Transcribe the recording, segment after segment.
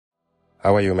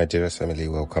How are you, my dearest family?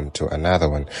 Welcome to another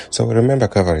one. So we remember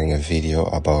covering a video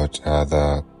about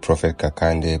the Prophet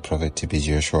Kakande, Prophet TB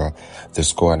Joshua, the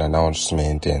SCOAN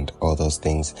announcement and all those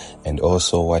things, and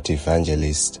also what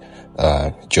evangelist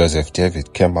Joseph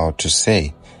David came out to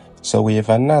say. So we have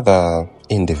another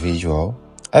individual.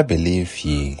 I believe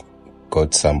he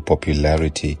got some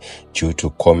popularity due to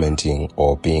commenting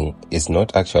or is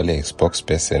not actually a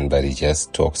spokesperson, but he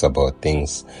just talks about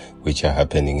things which are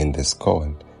happening in the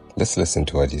SCOAN. Let's listen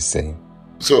to what he's saying.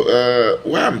 So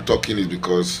why I'm talking is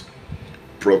because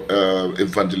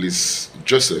Evangelist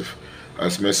Joseph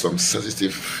has made some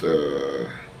sensitive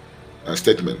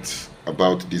statements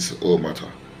about this whole matter.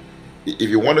 If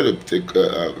you wanted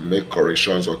to make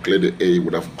corrections or clear the A,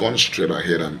 would have gone straight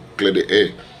ahead and clear the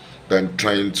A than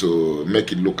trying to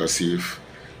make it look as if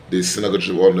the Synagogue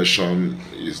of All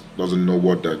Nations doesn't know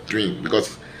what they're doing.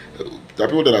 Because there are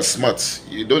people that are smart.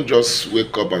 You don't just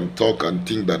wake up and talk and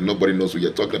think that nobody knows what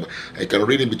you're talking about. I can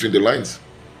read in between the lines.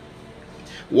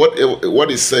 What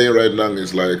he's saying right now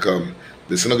is like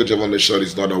the Synagogue of All Nations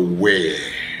is not aware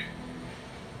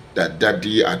that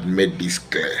Daddy had made this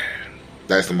clear.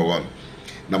 That's number one.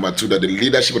 Number two, that the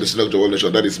leadership of the Synagogue of All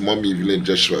Nations, that is Mommy, Evelyn,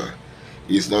 Joshua,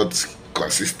 is not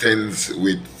consistent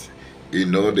with,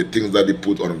 the things that they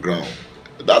put on the ground.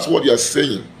 That's what you're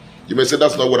saying. You may say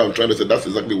that's not what I'm trying to say. That's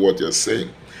exactly what you're saying.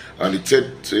 And the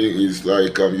third thing is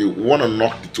like you want to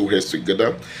knock the two heads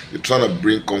together. You're trying to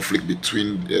bring conflict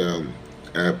between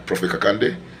Prophet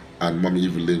Kakande and Mommy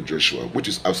Evelyn Joshua, which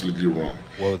is absolutely wrong.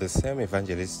 Well, the same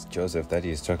evangelist Joseph that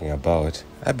he's talking about,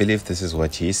 I believe this is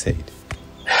what he said.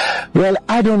 Well,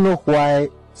 I don't know why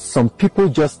some people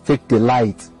just take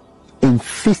delight in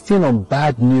feasting on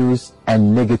bad news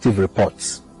and negative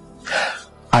reports.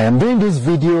 I am doing this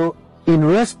video in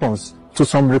response to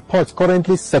some reports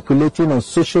currently circulating on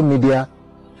social media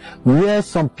where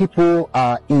some people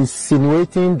are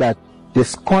insinuating that the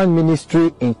SCOAN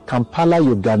ministry in Kampala,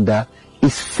 Uganda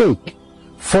is fake,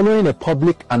 following a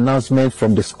public announcement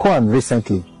from the SCOAN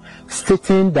recently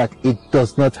stating that it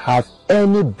does not have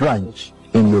any branch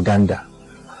in Uganda.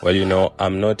 Well,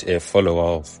 I'm not a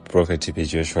follower of Prophet TB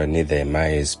Joshua, neither am I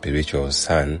a spiritual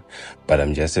son, but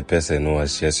I'm just a person who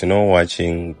was just,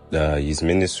 watching his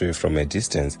ministry from a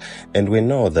distance. And we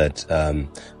know that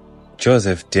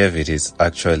Joseph David is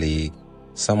actually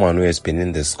someone who has been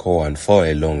in the SCOAN for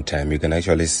a long time. You can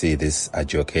actually see this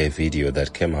Ajoke video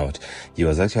that came out. He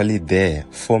was actually there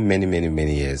for many, many,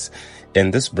 many years.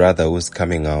 And this brother who's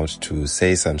coming out to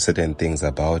say some certain things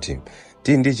about him,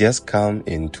 didn't he just come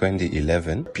in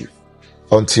 2011?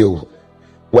 Until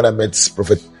when I met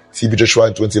Prophet TB Joshua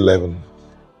in 2011.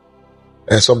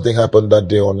 And something happened that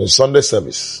day on a Sunday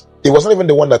service. It was not even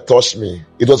the one that touched me.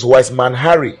 It was wise man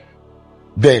Harry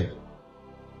then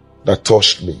that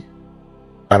touched me.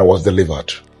 And I was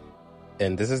delivered.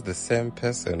 And this is the same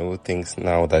person who thinks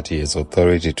now that he has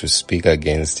authority to speak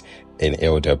against an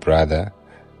elder brother.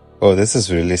 Oh, this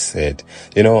is really sad.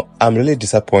 I'm really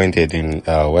disappointed in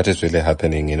what is really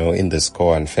happening, in the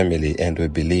SCOAN family. And we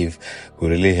believe we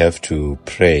really have to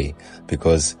pray,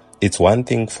 because it's one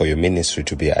thing for your ministry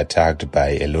to be attacked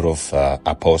by a lot of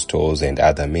apostles and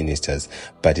other ministers,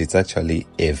 but it's actually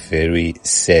a very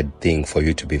sad thing for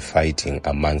you to be fighting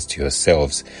amongst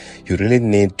yourselves. You really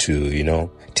need to,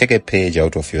 take a page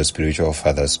out of your spiritual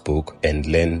father's book and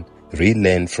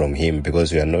relearn from him,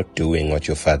 because you are not doing what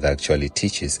your father actually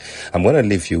teaches. I'm going to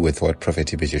leave you with what Prophet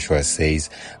TB Joshua says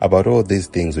about all these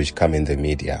things which come in the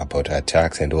media, about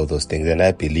attacks and all those things. And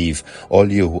I believe all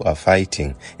you who are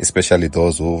fighting, especially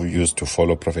those who used to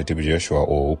follow Prophet TB Joshua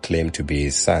or who claim to be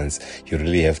his sons, you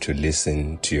really have to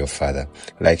listen to your father.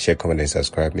 Like, share, comment, and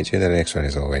subscribe. Meet you in the next one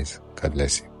as always. God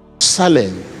bless you.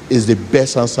 Silence is the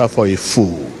best answer for a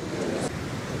fool.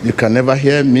 You can never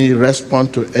hear me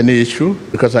respond to any issue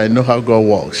because I know how God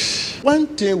works. One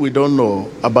thing we don't know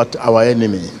about our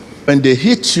enemy, when they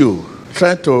hit you,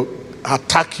 try to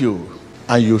attack you,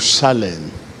 and you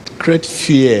silent, create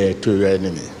fear to your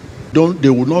enemy.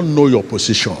 They will not know your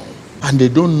position, and they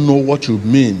don't know what you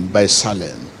mean by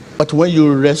silent. But when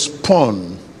you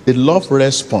respond, they love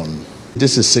respond.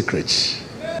 This is secret.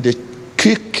 They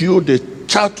kick you, they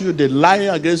shout to you, they lie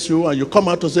against you, and you come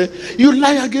out to say, you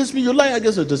lie against me, you lie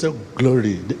against me. They say,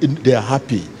 glory, they are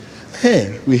happy.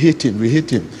 Hey, we hit him,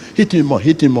 hit him more.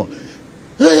 Hey,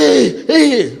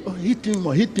 oh, hit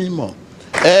him more.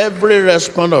 Every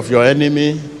response of your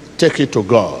enemy, take it to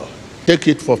God. Take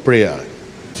it for prayer.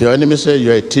 If your enemy say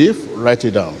you're a thief, write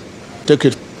it down. Take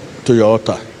it to your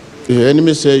altar. If your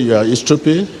enemy say you are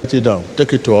stupid, write it down.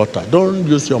 Take it to altar. Don't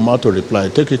use your mouth to reply.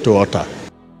 Take it to altar.